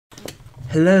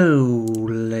Hello,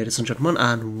 ladies and gentlemen,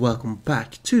 and welcome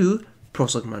back to Pro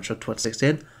Soccer Manager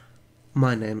 2016.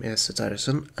 My name is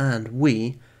Edison, and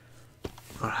we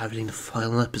are having the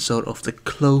final episode of the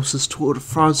closest Tour de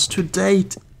France to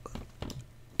date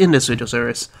in this video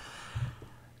series.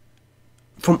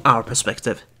 From our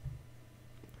perspective.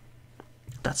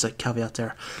 That's a caveat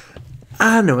there.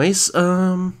 Anyways,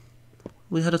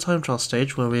 we had a time trial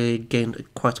stage where we gained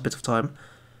quite a bit of time.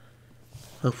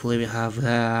 Hopefully we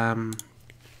have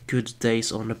good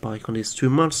days on the bike on these 2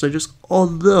 month stages,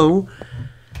 although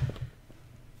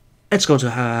it's going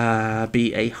to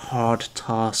be a hard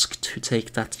task to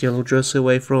take that yellow jersey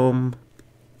away from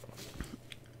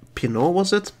Pinot,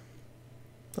 was it?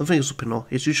 I think it's Pinot.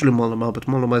 It's usually Mollema, but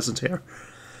Mollema isn't here,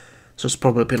 so it's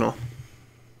probably Pinot.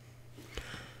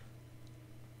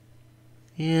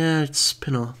 Yeah, it's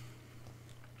Pinot.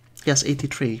 Yes,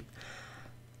 83.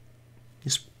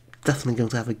 He's definitely going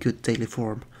to have a good daily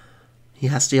form. He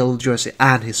has the yellow jersey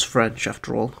and he's French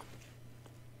after all.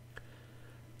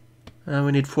 And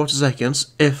we need 40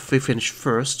 seconds. If we finish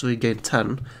first, we gain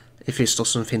 10. If he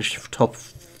doesn't finish top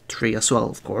 3 as well,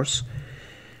 of course.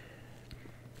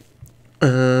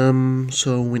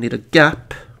 So we need a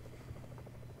gap.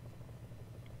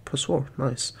 +4,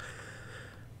 nice.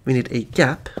 We need a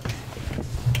gap.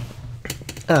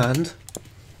 And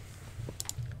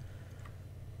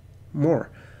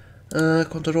more.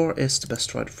 Contador is the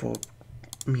best rider for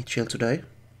Mitchell today.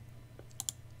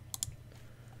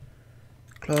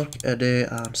 Clark, Eddie,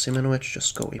 and Simenovic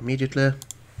just go immediately.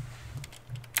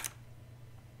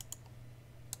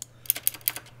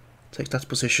 Take that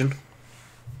position.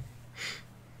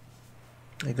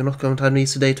 You're not going to have an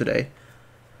easy day today.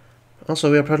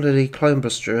 Also, we are apparently the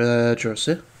Climbers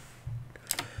jersey.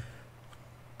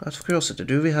 Out of curiosity,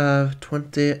 do we have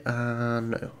 20?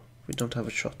 No, we don't have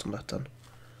a shot on that then.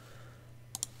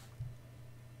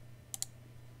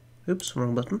 Oops,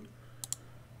 wrong button.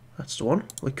 That's the one.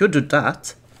 We could do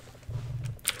that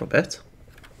for a bit.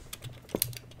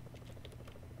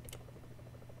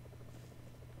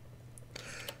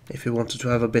 If you wanted to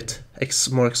have a bit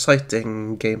more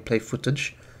exciting gameplay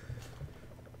footage.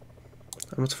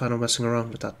 I'm not a fan of messing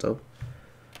around with that though.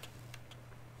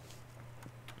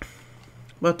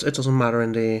 But it doesn't matter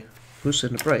in the... Who's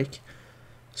in the break?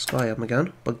 Skyam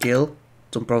again. Bagil,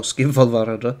 Dombrowski,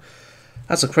 Valverde.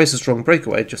 That's a crazy strong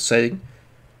breakaway, just saying.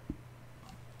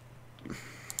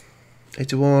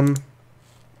 81,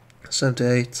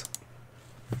 78,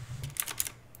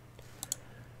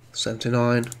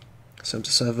 79,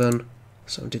 77,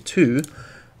 72,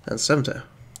 and 70.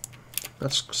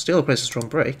 That's still a crazy strong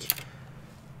break.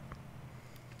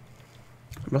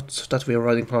 Not that we are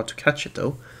riding hard to catch it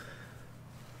though.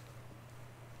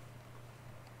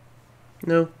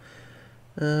 No.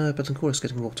 Betancourt is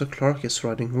getting water. Clark is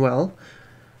riding well.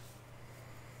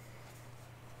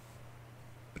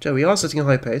 But yeah, we are setting a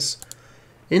high pace.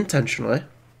 Intentionally.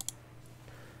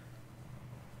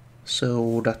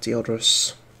 So that the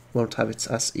others won't have it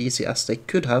as easy as they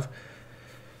could have.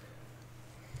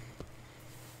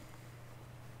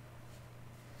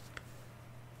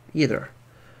 Either.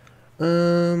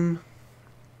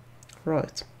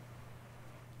 Right.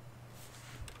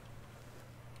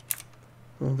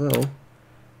 Although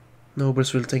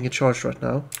nobody's really taking charge right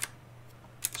now.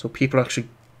 So people actually...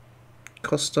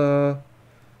 Costa...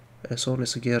 Son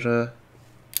Isagera...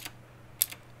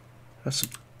 That's a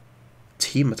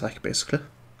team attack basically,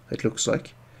 it looks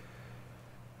like.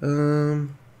 Kongart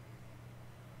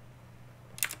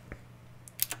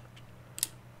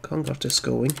is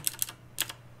going.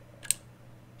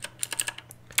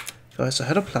 Guys, I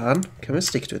had a plan. Can we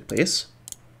stick to it please?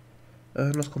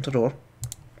 Not Contador.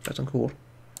 Betancourt.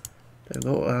 There we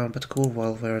go, Betancourt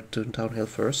while we're doing downhill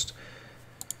first.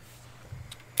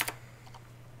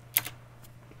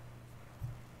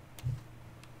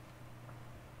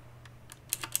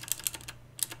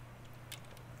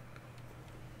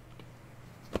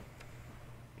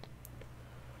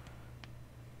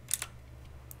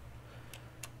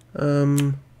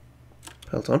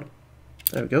 Peloton.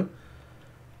 There we go.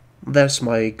 There's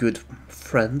my good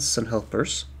friends and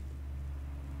helpers.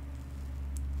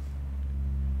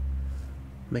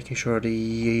 Making sure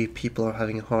the people are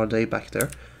having a hard day back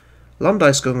there. Landa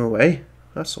is going away.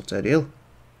 That's not ideal.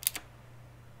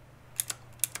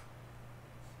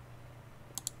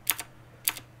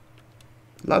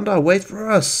 Landa, wait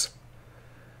for us!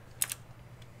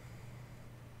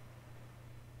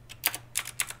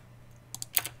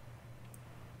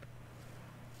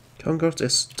 Kongart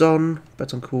is done.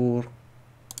 Betancourt.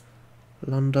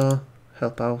 Landa,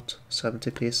 help out.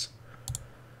 70 please.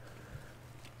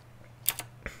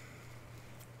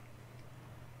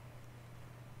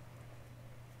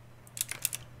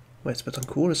 Wait,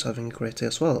 Betancourt is having a great day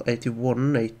as well.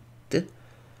 81, 80.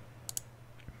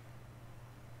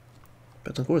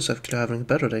 Betancourt is actually having a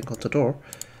better day than Contador.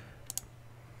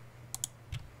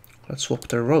 Let's swap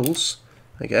their roles,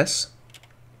 I guess.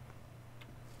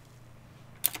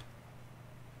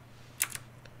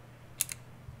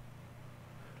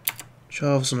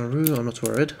 Chaves and Aru, I'm not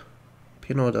worried.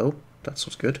 Pinot though, that's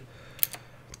not good.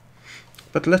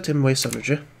 But let him waste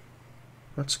energy.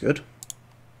 That's good.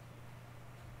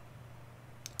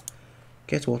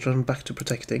 Get water and back to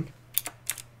protecting.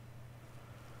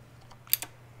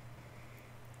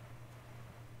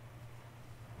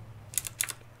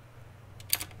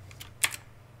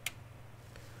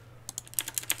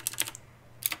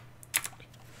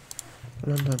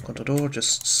 And then Contador,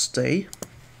 just stay.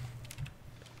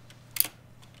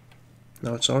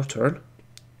 Now it's our turn.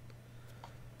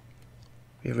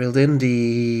 We reeled in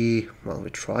the... well, we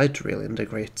tried to reel in the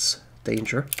Great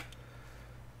Danger.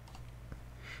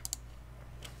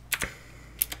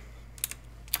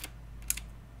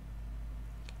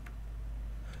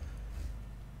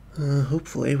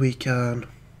 Hopefully we can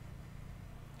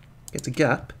get a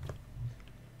gap.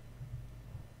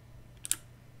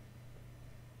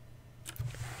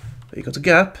 We got a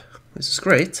gap. This is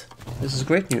great. This is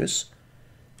great news.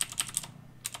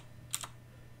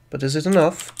 But is it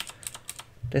enough?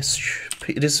 This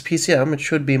is PCM. It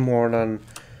should be more than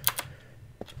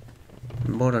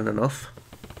enough.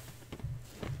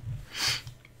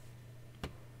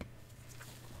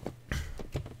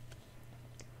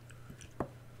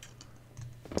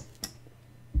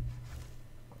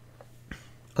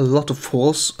 A lot of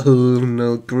falls in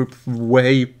a group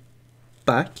way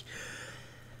back.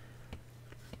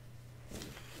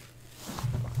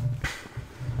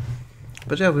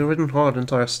 But yeah, we ridden hard the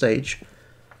entire stage.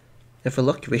 If we're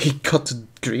lucky, we got the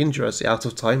green jersey out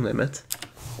of time limit.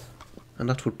 And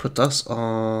that would put us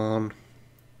on...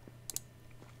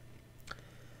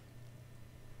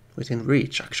 within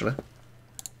reach, actually.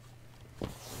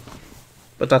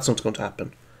 But that's not going to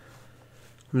happen.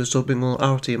 I'm just hoping all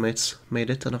our teammates made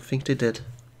it, and I think they did.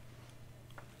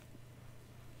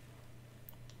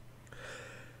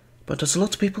 But there's a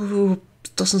lot of people who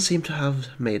doesn't seem to have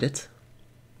made it,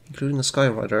 including the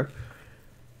Skyrider.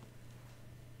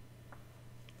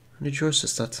 And the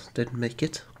jerseys that didn't make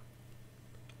it.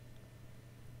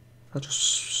 That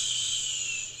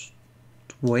was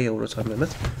way over the time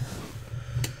limit.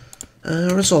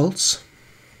 Results.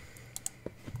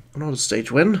 Another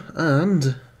stage win,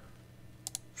 and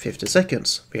 50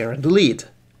 seconds. We are in the lead.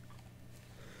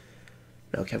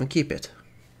 Now can we keep it?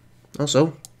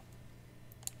 Also,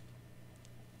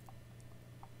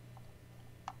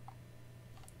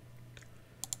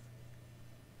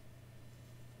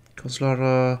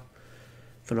 Consulara,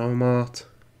 Phenomat,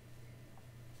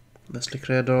 Leslie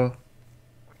Credo.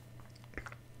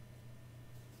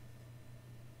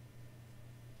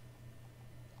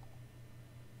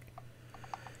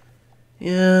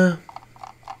 Yeah.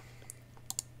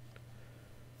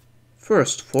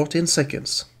 First, 14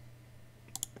 seconds.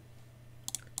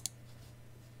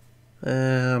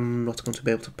 I'm not going to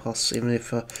be able to pass, even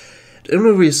if... the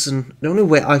only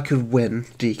way I could win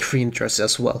the green jersey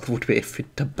as well would be if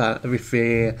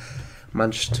we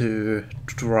managed to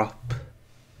drop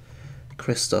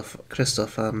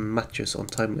Christoph and Matthews on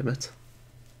time limit.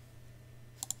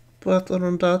 But other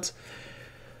than that,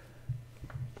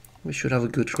 we should have a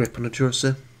good grip on the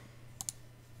jersey.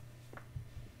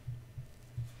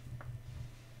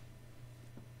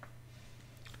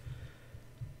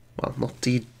 Well, not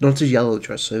the yellow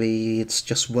jersey. It's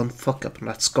just one fuck up and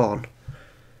that's gone.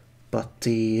 But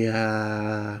the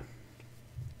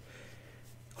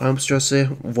Arms jersey,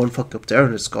 one fuck up there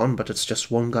and it's gone. But it's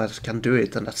just one guy that can do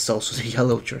it, and that's also the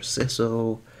yellow jersey.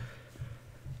 So,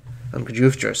 and the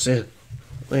youth jersey,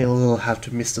 we'll have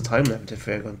to miss the time limit if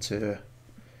we're going to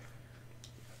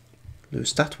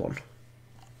lose that one.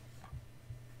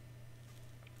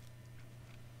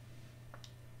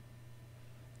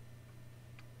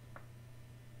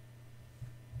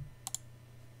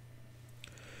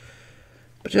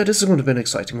 But yeah, this is going to be an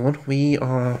exciting one. We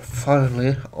are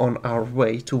finally on our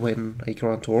way to win a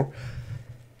Grand Tour.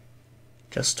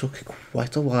 Just took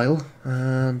quite a while,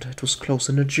 and it was close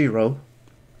in the Giro.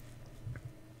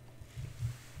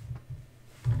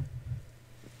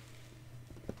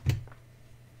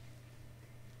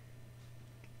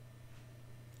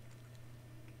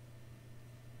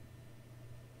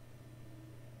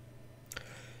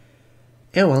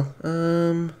 Yeah, well,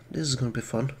 this is going to be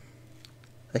fun.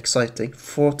 Exciting.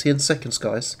 14 seconds,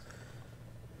 guys.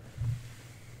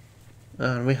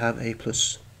 And we have a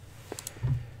 +2.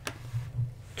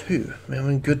 We're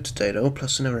having good today, though,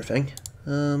 plus and everything.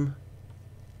 We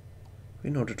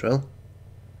know the drill.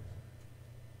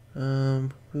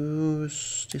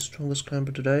 Who's the strongest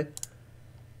climber today?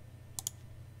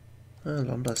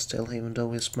 Landa still, even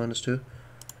though he's -2.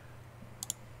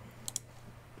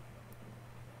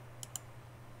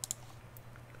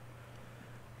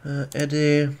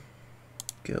 Eddie,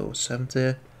 go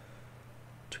 70,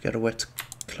 together with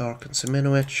Clark and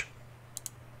Seminovic.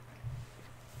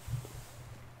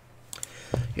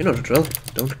 You know the drill,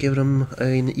 don't give them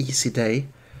an easy day.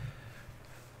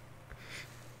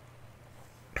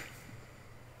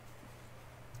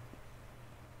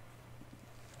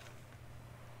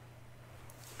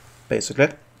 Basically.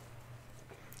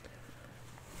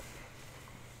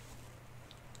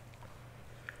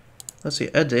 Let's see,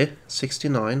 Eddie,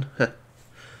 69.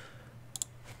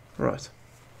 Right.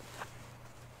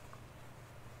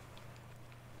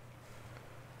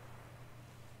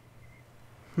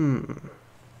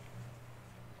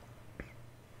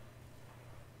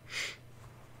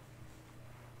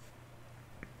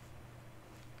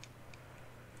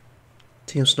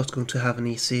 Team's not going to have an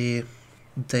easy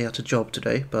day at the job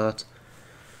today, but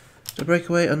the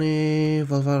breakaway, Annie,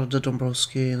 Valverde,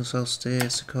 Dombrowski, and Salsti,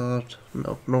 Sicard,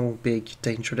 no big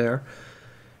danger there.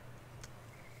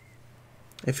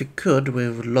 If we could, we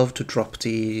would love to drop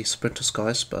the sprinters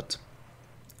guys, but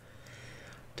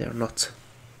they're not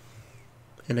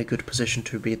in a good position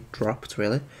to be dropped,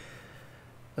 really.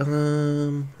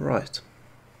 Right.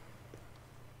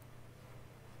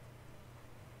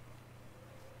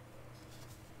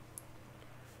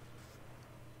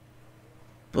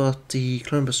 But the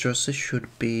Columbus jersey should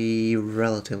be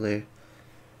relatively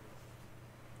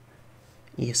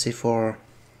easy for...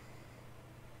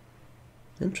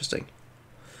 Interesting.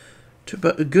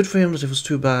 Good for him that it was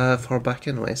too far back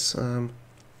anyways.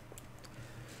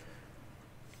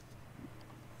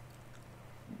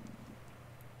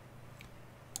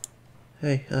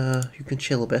 Hey, you can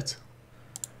chill a bit.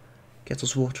 Get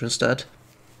us water instead.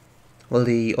 While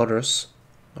the others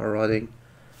are riding.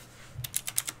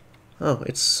 Oh,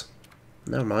 it's...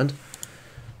 never mind.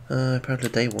 Apparently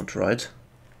they won't ride.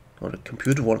 Or the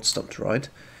computer wants them to ride.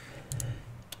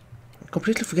 I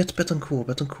completely forget Betancourt.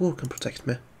 Betancourt can protect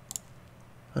me.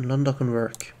 And Landa can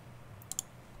work.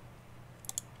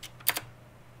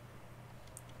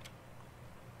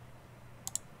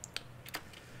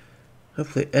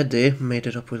 Hopefully Eddie made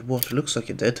it up with water. Looks like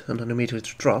he did. And then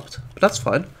immediately dropped. But that's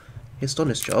fine. He's done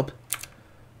his job.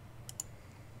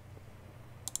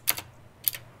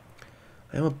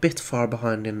 I am a bit far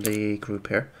behind in the group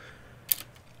here.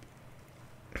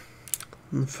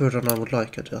 Further than I would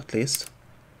like it, at least.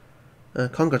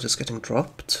 Congrad is getting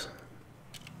dropped.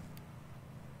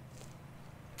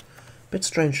 Bit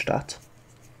strange that.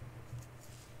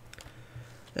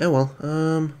 Yeah, well,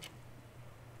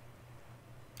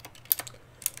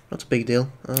 not a big deal.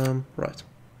 Right.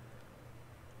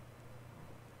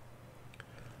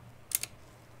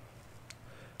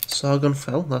 Sargon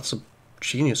fell, that's a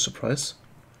genius surprise.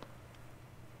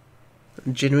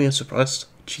 Genuine surprise.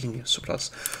 Genius surprise.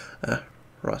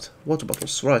 Right, water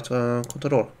bottles. Right,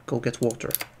 Contador, go get water.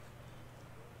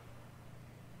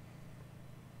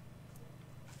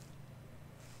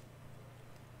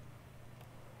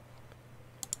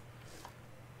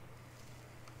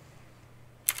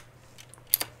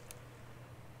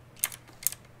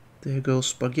 There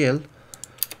goes Bargiel.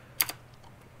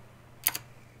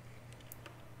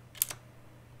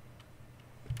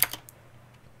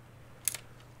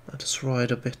 Let us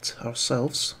ride a bit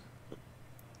ourselves.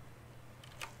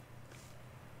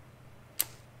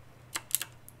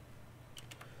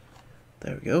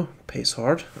 There we go, pace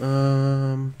hard.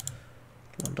 Landa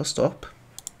stop.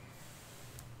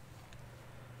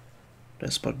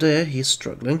 Despardet, he's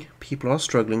struggling. People are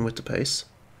struggling with the pace.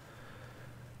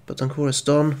 Betancourt is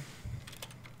done.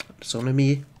 It's only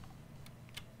me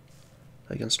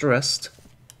against the rest.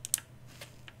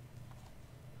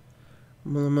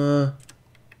 Mama,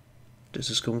 this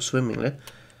is going swimmingly.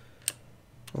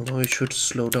 Although we should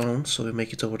slow down so we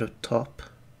make it over the top.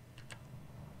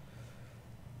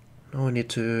 Now we need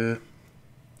to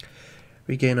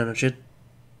regain energy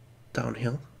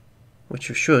downhill, which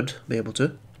you should be able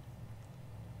to.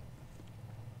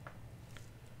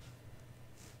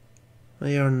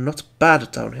 We are not bad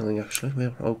at downhilling actually, we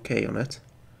are okay on it.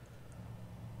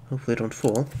 Hopefully don't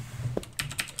fall.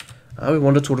 We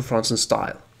won the Tour de France in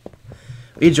style.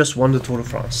 We just won the Tour de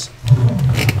France.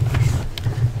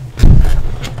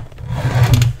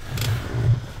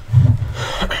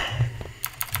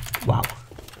 Wow.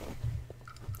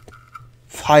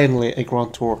 Finally a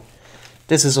Grand Tour.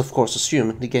 This is of course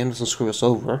assuming the game doesn't screw us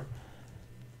over.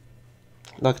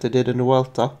 Like they did in the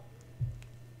Vuelta.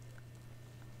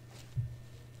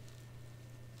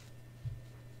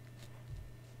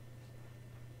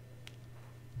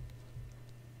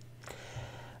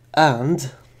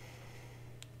 And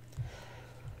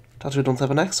that we don't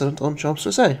have an accident on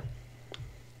Champs-Élysées.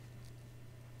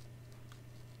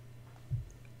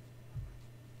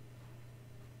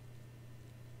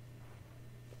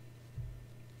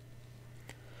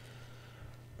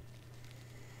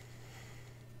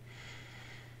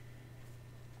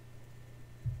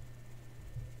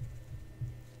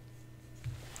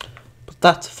 But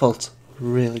that felt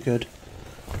really good.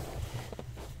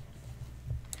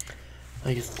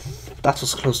 That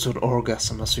was close to an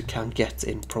orgasm as you can get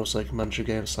in Pro Cycling Manager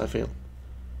games, I feel.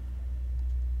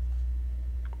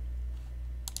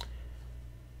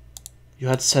 You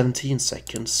had 17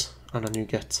 seconds, and then you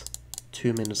get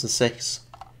 2 minutes and 6.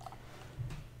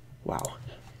 Wow.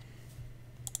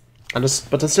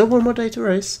 But there's still one more day to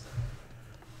race.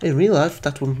 In real life,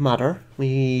 that wouldn't matter.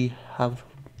 We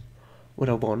would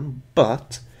have won,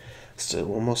 but still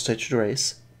one more stage to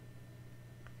race.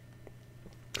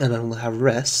 And then we'll have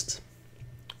rest.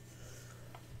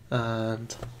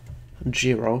 And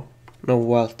Giro, no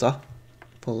Vuelta,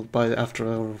 followed by after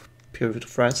a period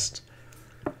of rest.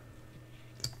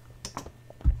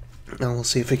 And we'll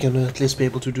see if we can at least be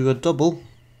able to do a double.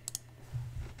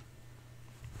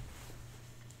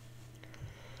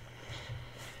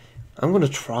 I'm gonna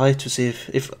try to see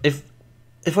if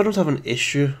I don't have an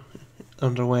issue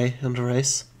underway in the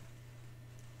race.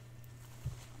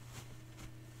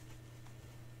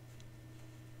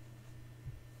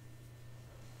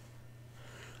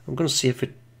 I'm gonna see if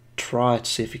we try to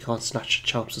see if we can't snatch a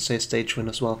Champs-Élysées stage win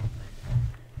as well.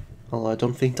 Although I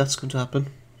don't think that's going to happen.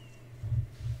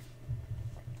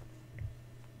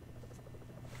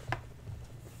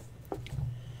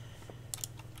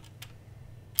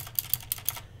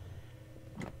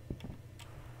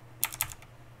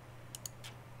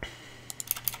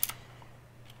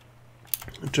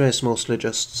 Today is mostly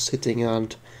just sitting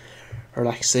and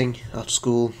relaxing at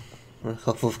school. A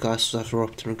couple of guys that were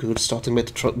up to no good, starting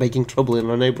making trouble in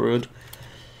our neighborhood.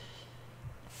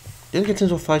 Didn't get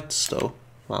into fights though.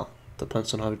 Well,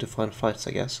 depends on how you define fights,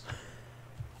 I guess.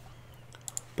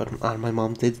 But my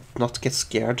mom did not get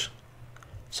scared,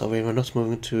 so we were not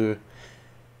moving to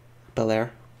Bel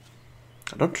Air.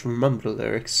 I don't remember the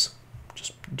lyrics,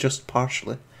 just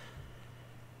partially.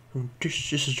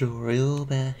 This is your real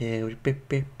bad hair. We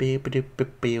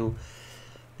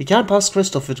can't pass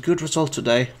Christoph with good result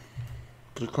today.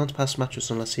 But we can't pass Matthews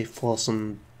unless he falls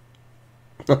and...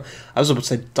 I was about to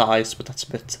say dies, but that's a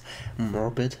bit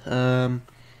morbid.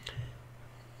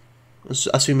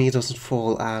 Assuming he doesn't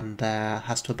fall and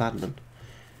has to abandon.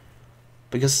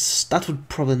 Because that would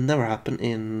probably never happen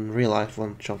in real life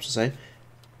on Champs-Élysées.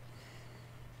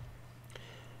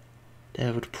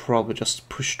 They would probably just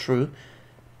push through.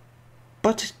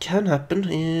 But it can happen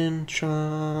in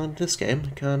this game.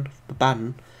 It can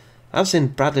abandon. I've seen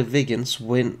Bradley Wiggins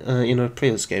win in our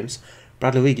previous games.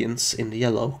 Bradley Wiggins in the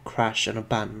yellow crash and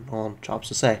abandon on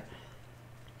Champs-Élysées.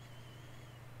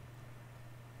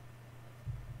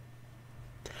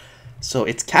 So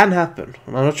it can happen.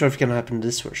 I'm not sure if it can happen in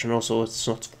this version. Also, it's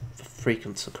not a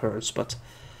frequent occurrence, but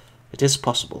it is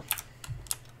possible.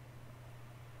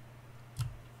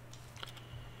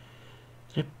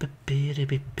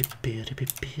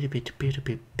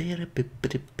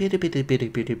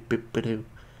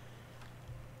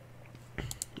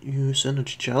 Use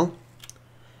energy gel,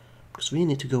 because we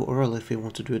need to go early if we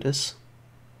want to do this.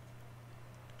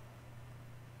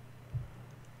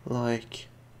 Like,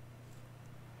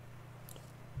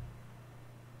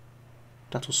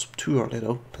 that was too early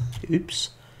though.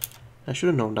 Oops, I should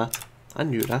have known that. I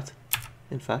knew that,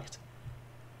 in fact.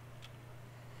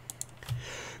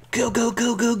 Go, go,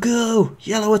 go, go, go!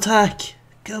 Yellow attack!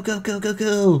 Go, go, go, go,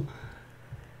 go!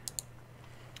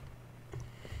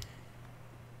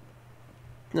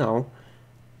 No.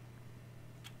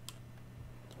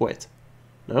 Wait.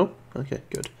 No? Okay,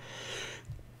 good.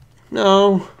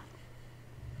 No!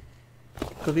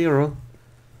 Caviro.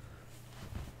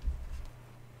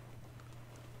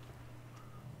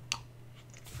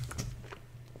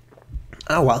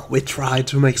 Oh well, we tried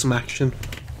to make some action.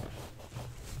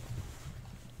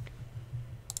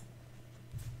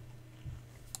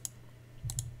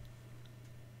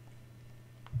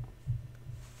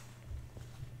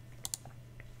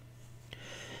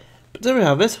 There we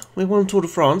have it. We won Tour de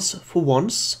France for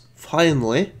once.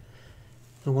 Finally.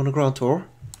 We won a Grand Tour.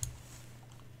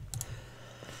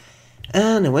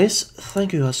 Anyways,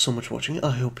 thank you guys so much for watching.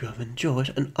 I hope you have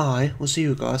enjoyed. And I will see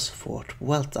you guys for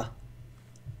Vuelta.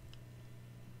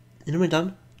 In the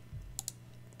meantime,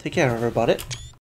 take care everybody.